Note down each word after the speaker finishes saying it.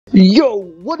Yo,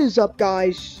 what is up,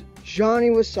 guys? Johnny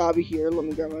Wasabi here. Let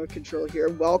me grab my controller here.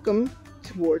 Welcome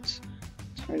towards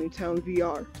Tiny Town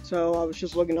VR. So, I was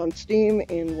just looking on Steam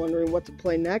and wondering what to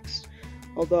play next.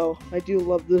 Although, I do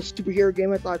love the superhero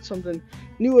game, I thought something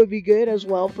new would be good as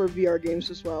well for VR games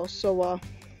as well. So,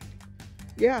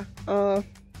 yeah.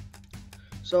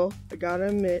 So, I gotta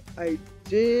admit, I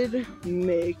did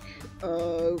make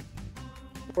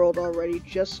world already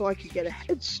just so I could get a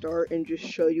head start and just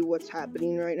show you what's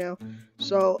happening right now.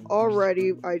 So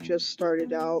already I just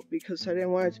started out because I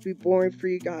didn't want it to be boring for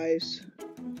you guys.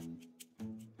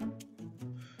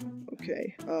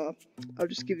 Okay, I'll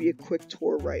just give you a quick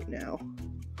tour right now.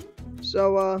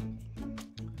 So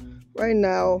right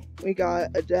now we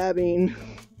got a dabbing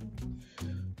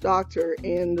doctor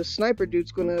and the sniper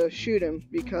dude's gonna shoot him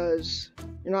because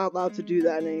you're not allowed to do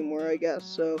that anymore, I guess.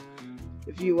 So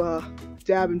if you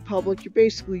dab in public, you're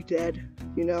basically dead,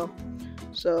 you know.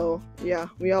 So yeah,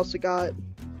 we also got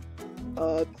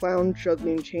clown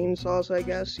juggling chainsaws, I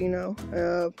guess, you know.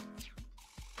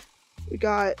 We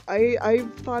got I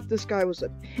thought this guy was a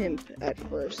pimp at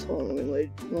first. Hold on,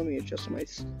 let me adjust my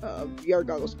VR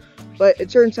goggles. But it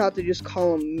turns out they just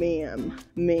call him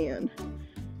man.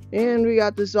 And we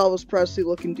got this Elvis Presley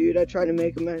looking dude. I tried to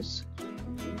make him as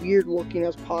weird looking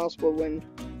as possible when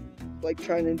like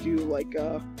trying to do like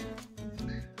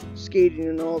skating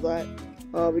and all that.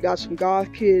 We got some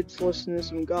goth kids listening to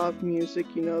some goth music.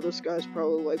 You know, this guy's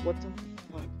probably like, what the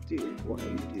fuck, dude, why do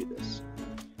you do this?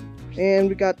 And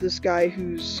we got this guy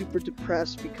who's super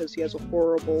depressed because he has a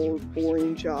horrible,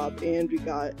 boring job. And we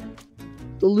got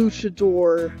the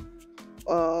luchador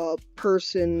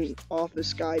person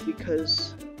office guy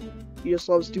because he just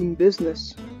loves doing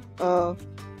business. So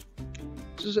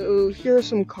here are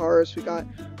some cars. We got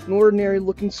an ordinary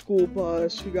looking school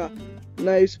bus. We got a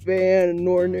nice van, an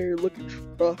ordinary looking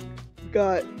truck. We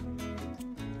got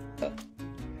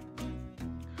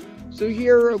so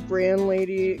here a brand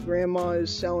lady, grandma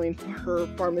is selling her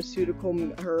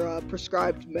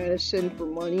prescribed medicine for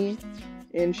money,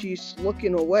 and she's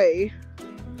looking away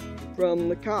from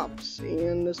the cops,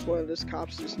 and this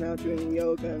cops is now doing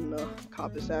yoga, and the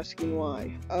cop is asking why.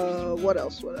 What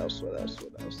else?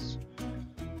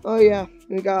 Oh yeah,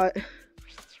 we got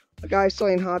a guy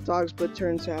selling hot dogs, but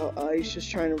turns out he's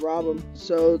just trying to rob him.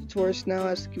 So the tourist now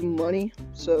has to give him money.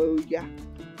 So yeah,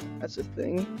 that's a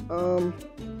thing.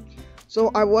 So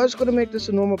I was gonna make this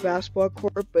a normal basketball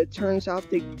court, but it turns out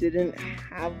they didn't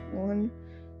have one.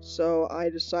 So I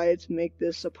decided to make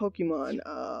this a Pokemon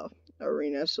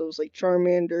arena. So it was like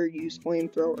Charmander used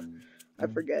flamethrower. I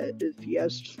forget if he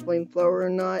has flamethrower or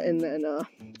not, and then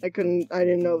I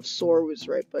didn't know if Soar was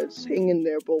right, but it's hang in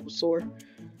there, Bulbasaur.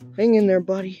 Hang in there,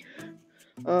 buddy.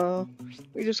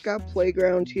 We just got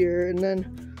playground here, and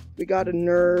then we got a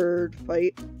nerd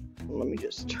fight. Let me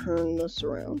just turn this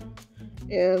around.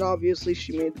 And obviously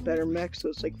she made the better mech, so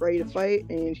it's like ready to fight,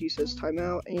 and he says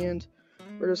timeout, and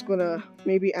we're just gonna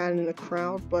maybe add in a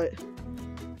crowd, but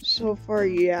so far,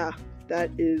 yeah,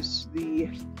 that is the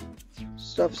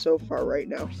stuff so far right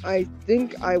now. I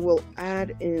think I will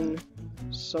add in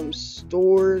some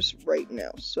stores right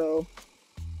now, so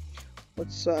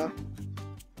let's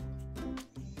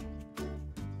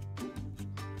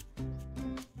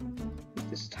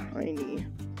this tiny,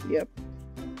 yep.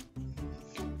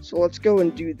 So let's go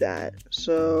and do that.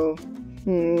 So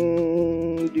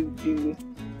do.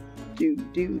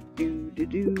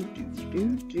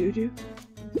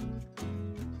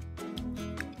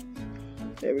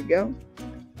 There we go.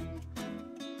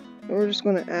 And we're just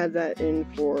going to add that in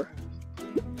for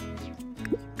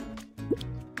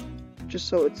just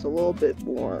so it's a little bit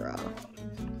more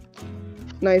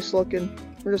nice looking.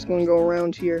 We're just going to go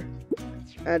around here,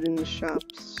 add in the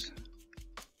shops.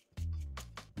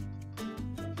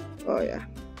 Oh yeah.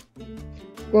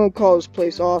 I'm going to call this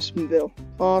place Awesomeville.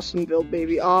 Awesomeville,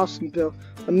 baby. Awesomeville.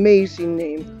 Amazing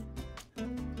name.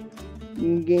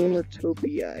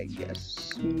 Gamertopia, I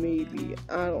guess. Maybe.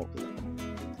 I don't know.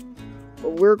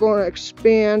 But we're going to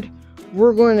expand.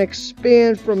 We're going to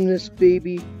expand from this,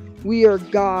 baby. We are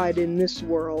God in this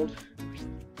world.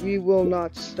 We will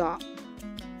not stop.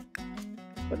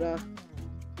 But,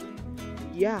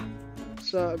 yeah.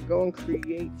 Let's go and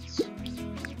create.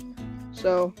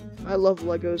 So, I love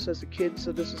Legos as a kid,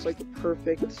 so this is like the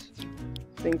perfect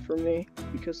thing for me,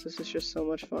 because this is just so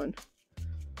much fun.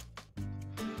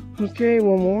 Okay,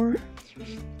 one more.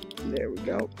 There we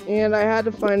go. And I had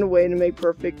to find a way to make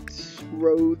perfect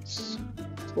roads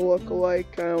to look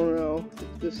alike. I don't know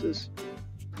if this is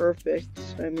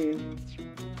perfect. I mean,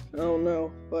 I don't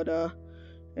know. But,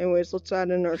 anyways, let's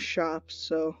add in our shops.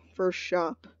 So, first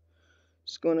shop.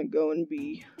 It's gonna go and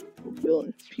be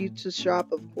building pizza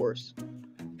shop, of course.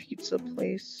 Pizza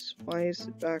place. Why is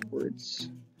it backwards?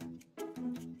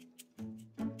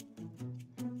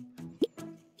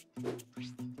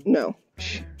 No.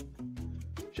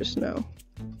 Just no.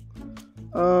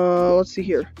 Let's see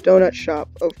here. Donut shop,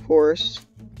 of course.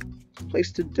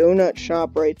 Place the donut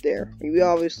shop right there. We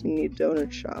obviously need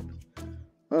donut shop.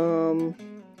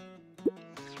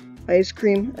 Ice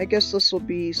cream. I guess this will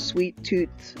be Sweet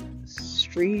Tooth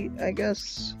Street, I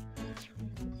guess.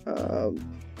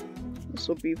 This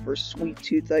will be for Sweet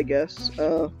Tooth, I guess.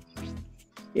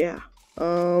 Yeah.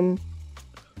 What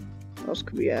else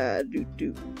could we add?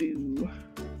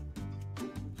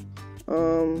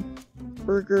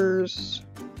 Burgers.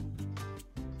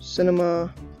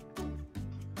 Cinema.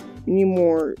 We need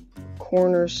more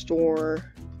corner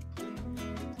store.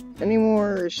 Any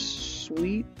more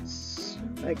sweets?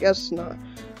 I guess not.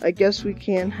 I guess we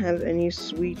can't have any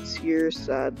sweets here,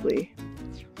 sadly.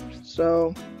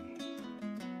 So,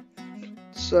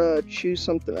 let's choose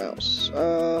something else.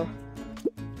 A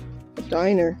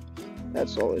diner.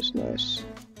 That's always nice.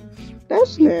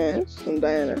 That's nice. Some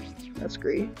diner. That's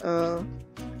great. Let's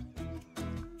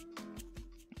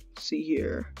see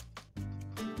here.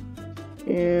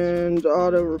 And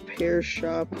auto repair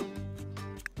shop.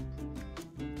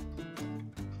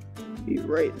 Be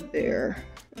right there.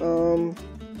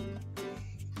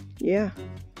 Yeah,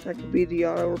 that could be the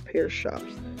auto repair shop.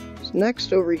 So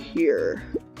next over here,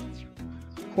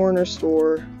 corner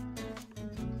store,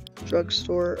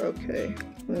 drugstore. Okay,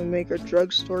 we're gonna make our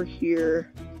drugstore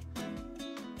here.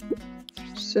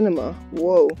 Cinema.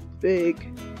 Whoa, big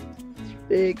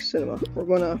cinema. We're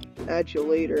gonna add you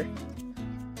later.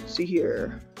 See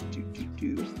here.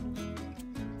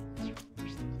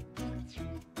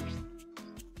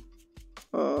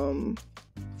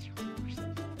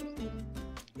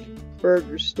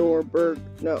 Burger store,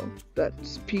 no,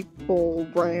 that's people,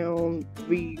 round,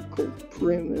 vehicle,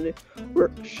 primitive,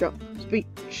 workshop,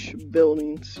 speech,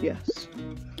 buildings, yes.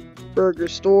 Burger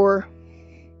store.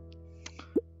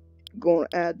 Going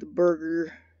to add the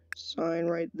burger sign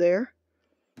right there.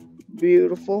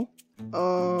 Beautiful.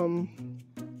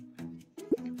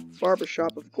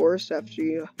 Barbershop, of course. After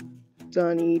you're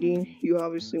done eating, you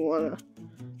obviously want to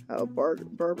have a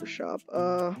barbershop.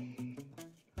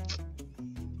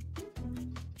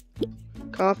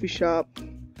 Coffee shop.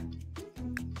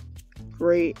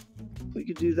 Great. We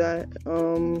could do that.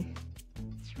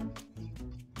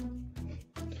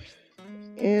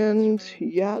 And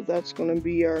yeah, that's going to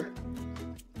be our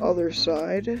other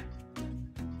side.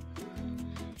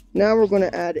 Now we're going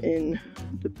to add in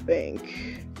the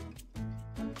bank.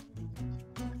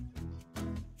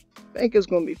 Bank is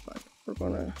going to be fun. We're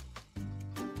going to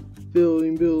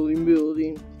building.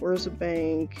 Where's the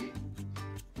bank?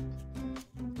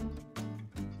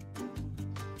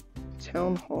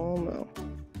 Town hall, no.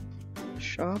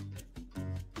 Shop.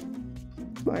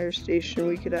 Fire station.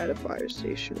 We could add a fire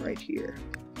station right here.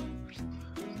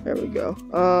 There we go.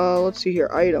 Let's see here.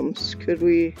 Items. Could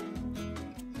we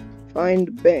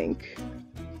find bank?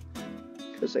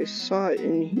 Because I saw it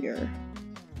in here.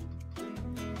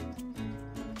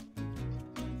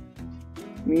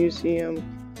 Museum.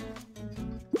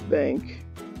 Bank.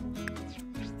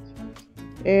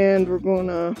 And we're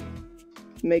gonna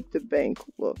make the bank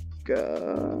look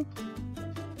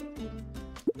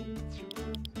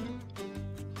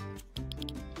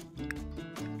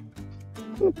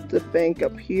put the bank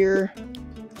up here.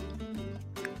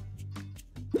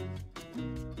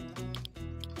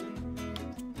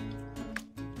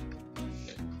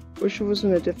 Wish it was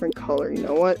in a different color. You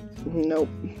know what? Nope.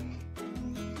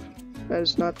 That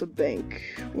is not the bank.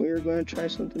 We are going to try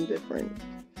something different.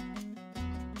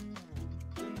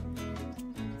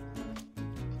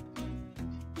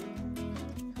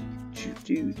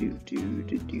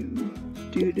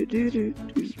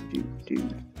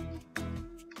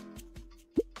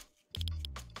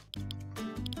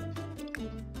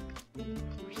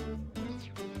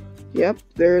 Yep,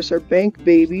 there's our bank,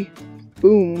 baby.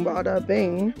 Boom, bada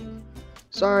bing.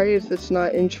 Sorry if it's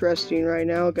not interesting right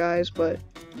now, guys, but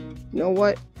you know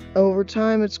what? Over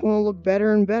time, it's going to look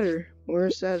better and better. More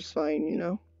satisfying, you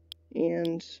know?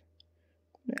 And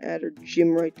I'm gonna add a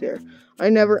gym right there. I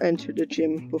never entered a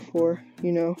gym before,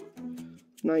 you know? I'm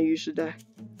not usually that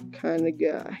kind of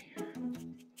guy.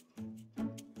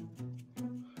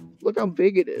 Look how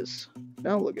big it is.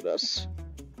 Now look at us.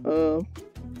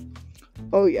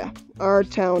 Oh yeah, our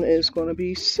town is gonna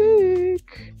be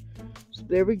sick. So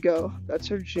there we go.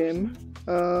 That's our gym.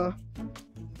 Burger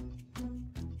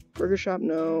shop,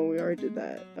 no, we already did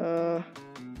that.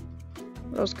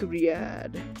 What else could we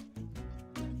add?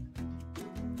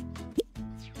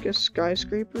 guess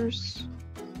skyscrapers.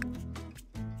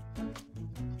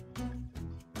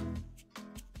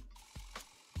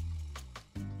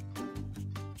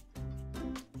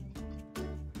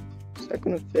 Is that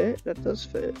gonna fit? That does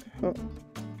fit. Huh.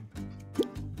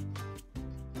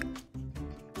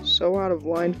 So out of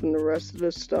line from the rest of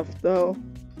this stuff, though.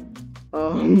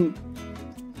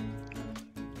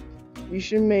 We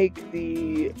should make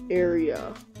the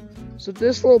area. So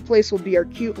this little place will be our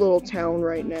cute little town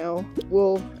right now.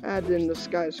 We'll add in the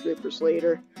skyscrapers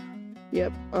later.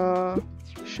 Yep,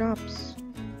 shops.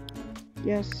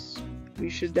 Yes, we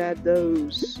should add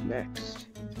those next.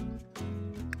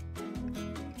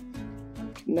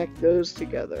 Connect those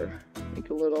together. Make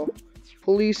a little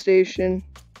police station.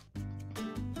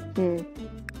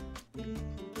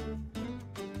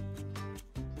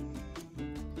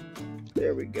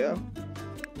 There we go.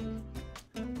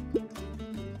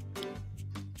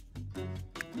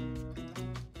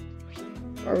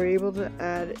 Are we able to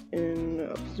add in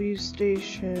a police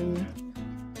station,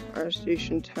 fire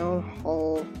station, town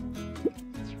hall?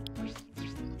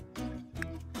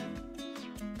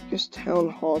 I guess town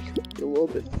hall could be a little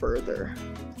bit further.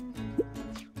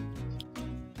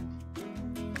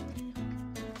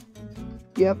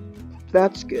 Yep,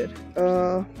 that's good.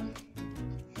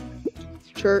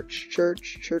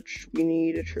 Church. We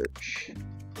need a church.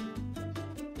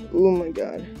 Oh my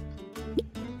god.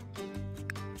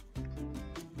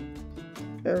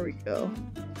 There we go.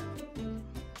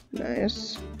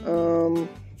 Nice.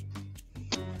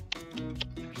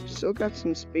 Still got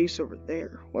some space over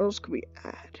there. What else could we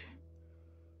add?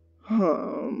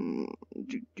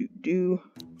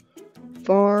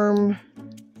 Farm.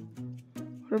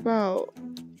 What about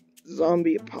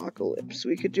zombie apocalypse?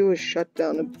 We could do a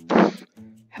shutdown and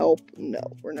help. No,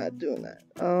 we're not doing that.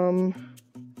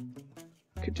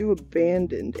 Could do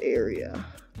abandoned area.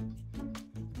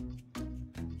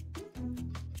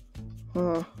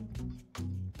 Huh.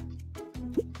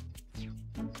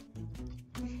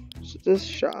 So this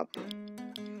shop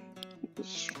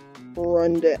is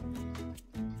run down.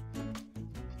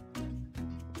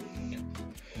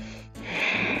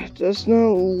 Does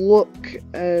not look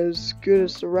as good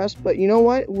as the rest, but you know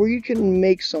what? We can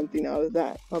make something out of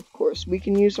that, of course. We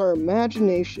can use our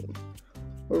imagination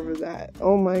over that.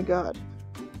 Oh my god.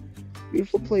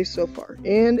 Beautiful place so far.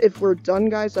 And if we're done,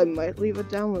 guys, I might leave a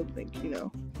download link, you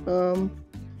know.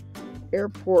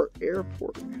 Airport.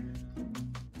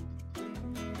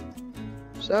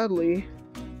 Sadly,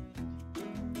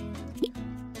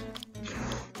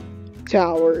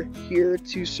 tower here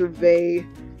to survey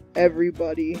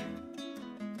everybody.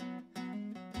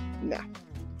 Nah,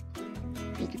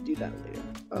 we could do that later.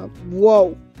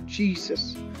 Whoa,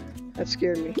 Jesus, that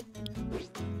scared me.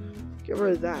 Get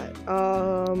rid of that.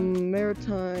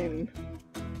 Maritime.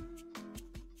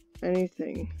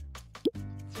 Anything.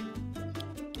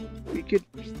 We could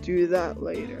do that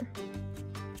later.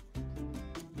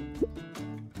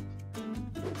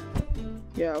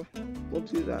 Yeah, we'll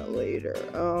do that later.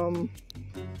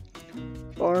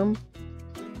 Farm.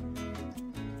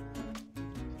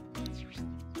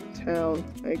 Town,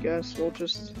 I guess. We'll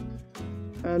just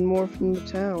add more from the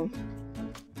town.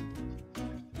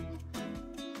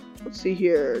 Let's see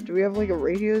here. Do we have like a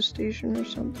radio station or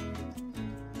something?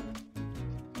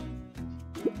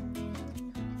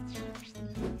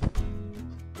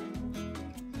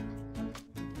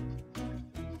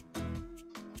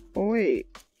 Oh wait,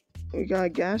 we got a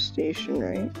gas station,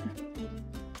 right?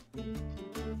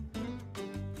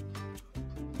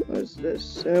 What is this?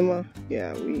 Cinema?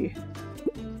 Yeah,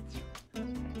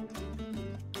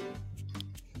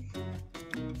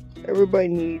 everybody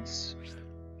needs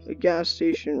a gas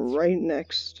station right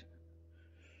next.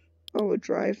 Oh, a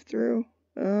drive-through?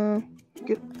 We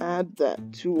could add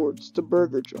that towards the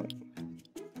burger joint.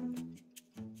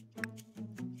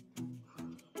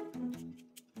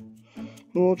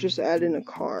 And we'll just add in a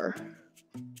car.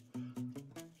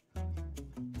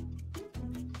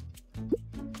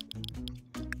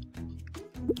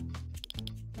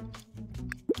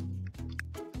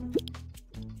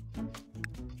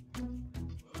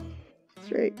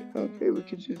 Great. Okay, we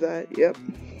could do that. Yep.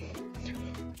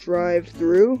 Drive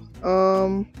through.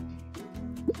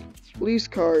 Police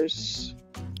cars.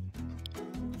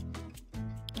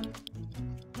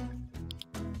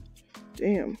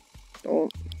 Damn.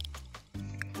 Don't.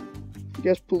 I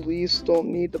guess police don't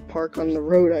need to park on the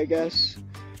road, I guess.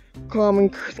 Common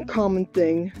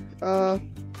thing.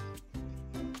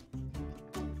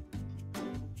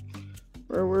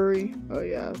 Where were we? Oh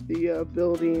yeah, the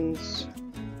buildings.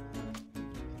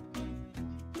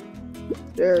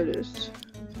 There it is.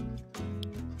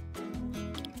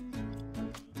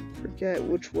 forget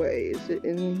which way. Is it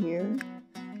in here?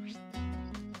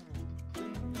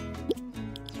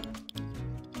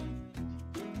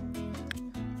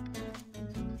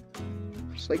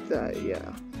 Just like that,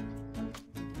 yeah.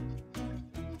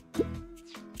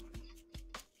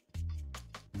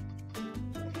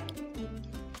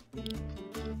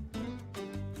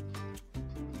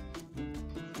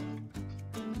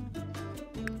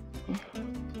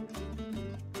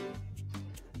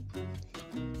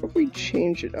 If we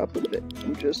change it up a bit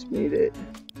and just made it.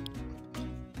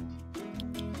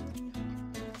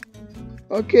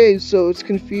 Okay, so it's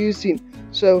confusing.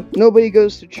 So nobody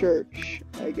goes to church,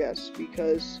 I guess,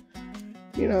 because,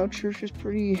 you know, church is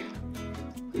pretty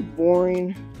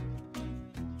boring.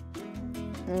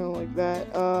 I don't like that.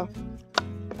 Oh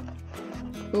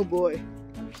boy.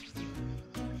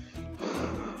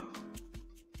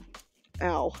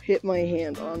 Ow, hit my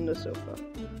hand on the sofa.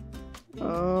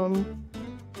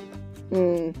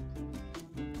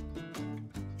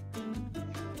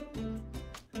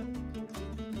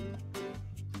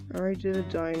 I already did a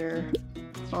diner.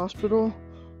 Hospital?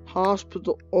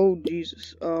 Hospital. Oh,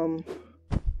 Jesus. Yeah,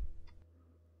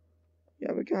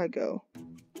 we gotta go.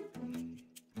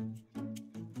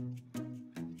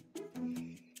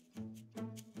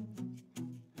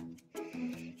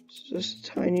 Is this as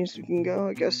tiny as we can go?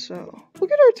 I guess so.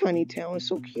 Look at our tiny town. It's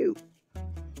so cute.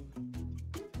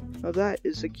 Now that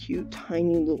is a cute,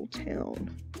 tiny little town.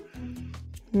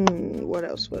 What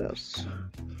else? What else?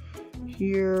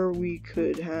 Here we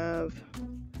could have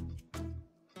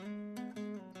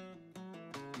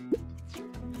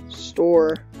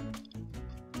store,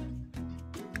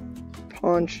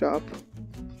 pawn shop,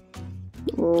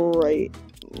 right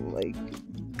like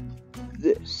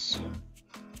this.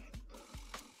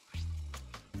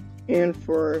 And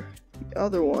for the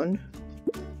other one,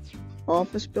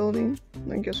 office building,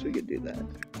 I guess we could do that.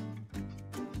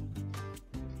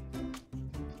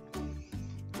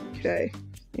 Okay,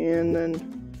 and then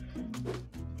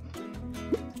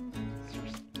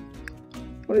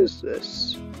what is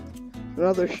this?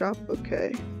 Another shop?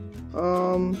 Okay.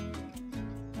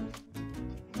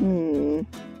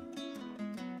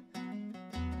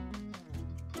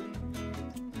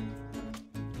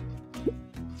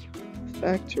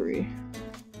 Factory.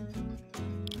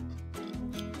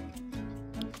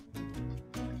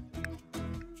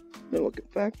 Look at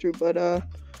factory, but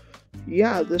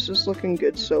yeah, this is looking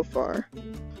good so far.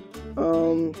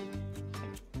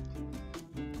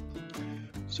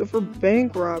 So for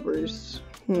bank robbers,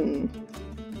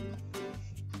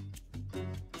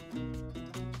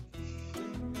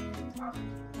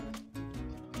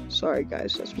 sorry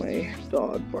guys, that's my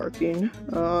dog barking.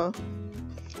 How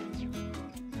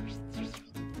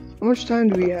much time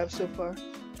do we have so far?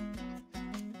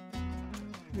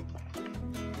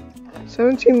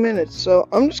 17 minutes, so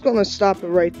I'm just gonna stop it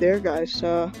right there, guys.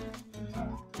 Thank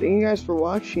you guys for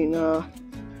watching.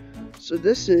 So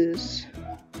this is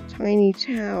Tiny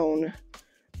Town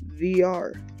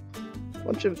VR.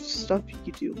 Bunch of stuff you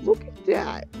can do. Look at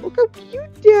that. Look how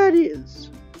cute that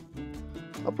is.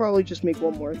 I'll probably just make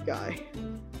one more guy.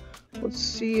 Let's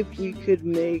see if we could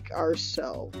make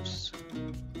ourselves.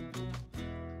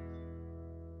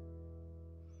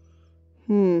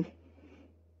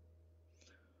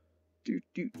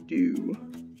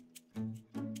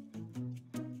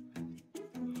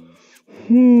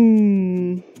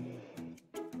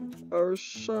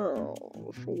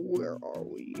 Ourselves. Where are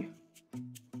we?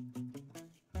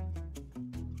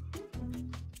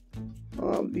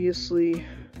 Obviously.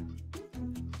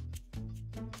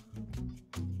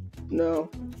 No.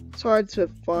 It's hard to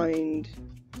find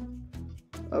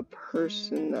a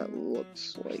person that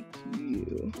looks like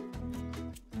you.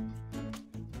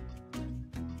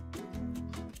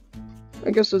 I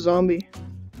guess a zombie.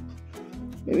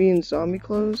 Maybe in zombie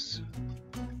clothes?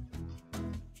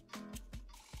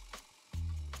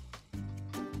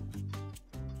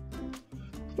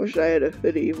 Wish I had a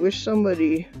hoodie. Wish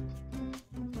somebody...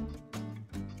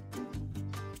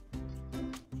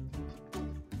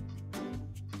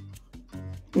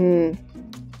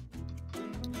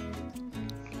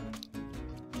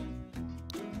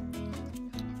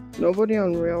 Nobody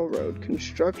on railroad.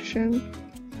 Construction.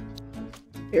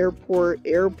 Airport.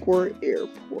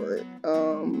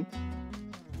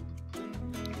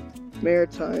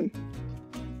 Maritime.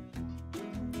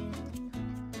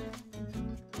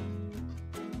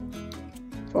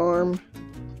 Farm.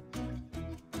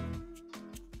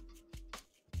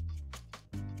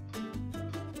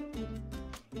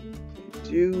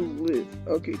 Do live.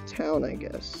 Okay, town, I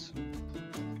guess.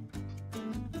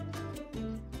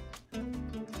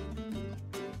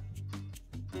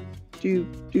 Do.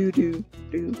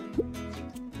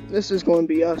 this is going to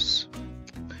be us.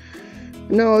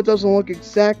 No, it doesn't look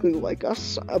exactly like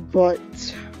us,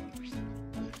 but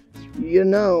you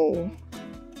know,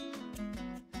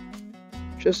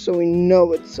 just so we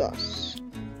know it's us.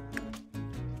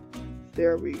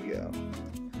 There we go.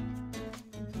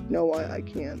 No, I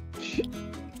can't.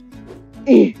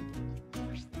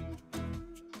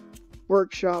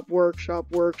 Workshop, workshop,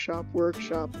 workshop,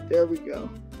 workshop. There we go.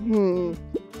 I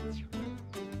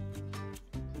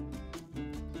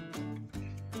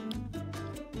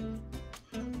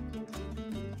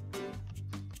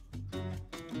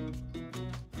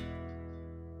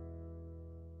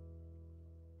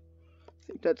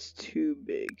think that's too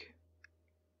big.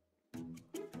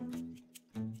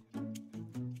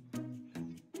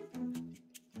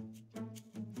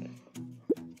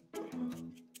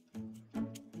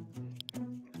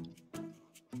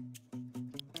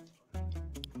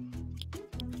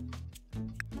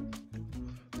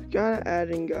 Gotta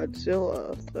add in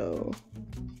Godzilla, though.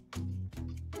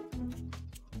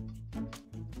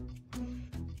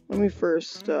 Let me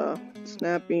first,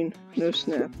 snapping, no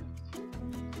snap.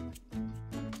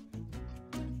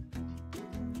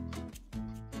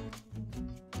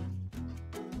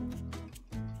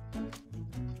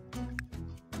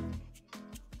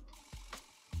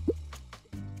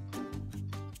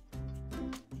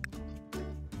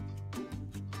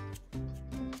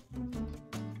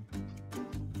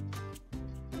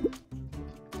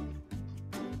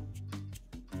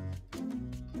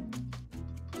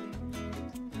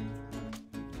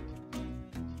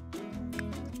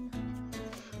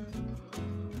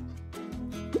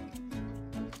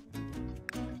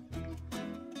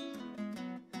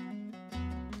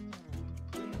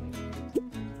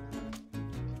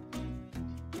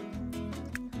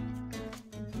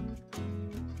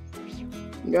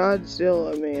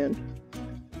 Godzilla, man.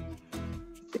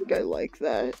 I think I like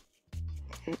that.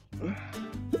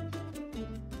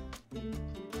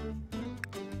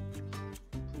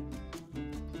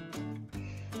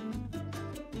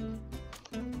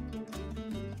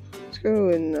 Let's go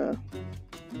and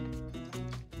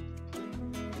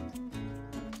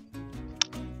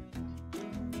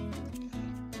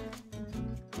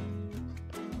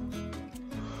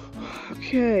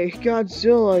okay,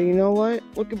 Godzilla, you know what?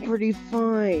 Looking pretty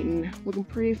fine. Looking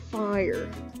pretty fire.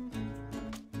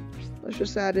 Let's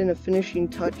just add in a finishing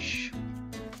touch.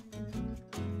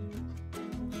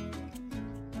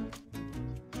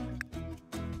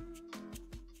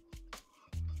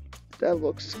 That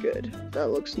looks good. That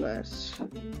looks nice.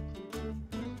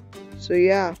 So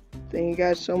yeah, thank you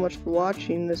guys so much for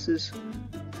watching. This is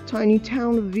Tiny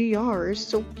Town VR. It's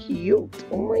so cute.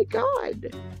 Oh my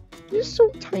god. It's so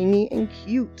tiny and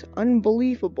cute.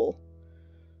 Unbelievable.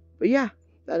 But yeah,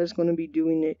 that is going to be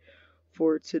doing it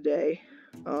for today.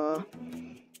 Thank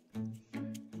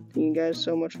you guys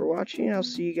so much for watching. I'll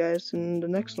see you guys in the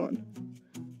next one.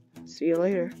 See you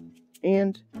later.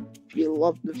 And if you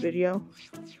loved the video,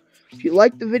 if you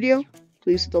liked the video,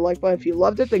 please hit the like button. If you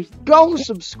loved it, then go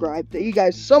subscribe. Thank you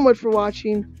guys so much for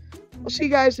watching. I'll see you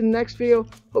guys in the next video.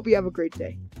 Hope you have a great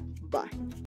day. Bye.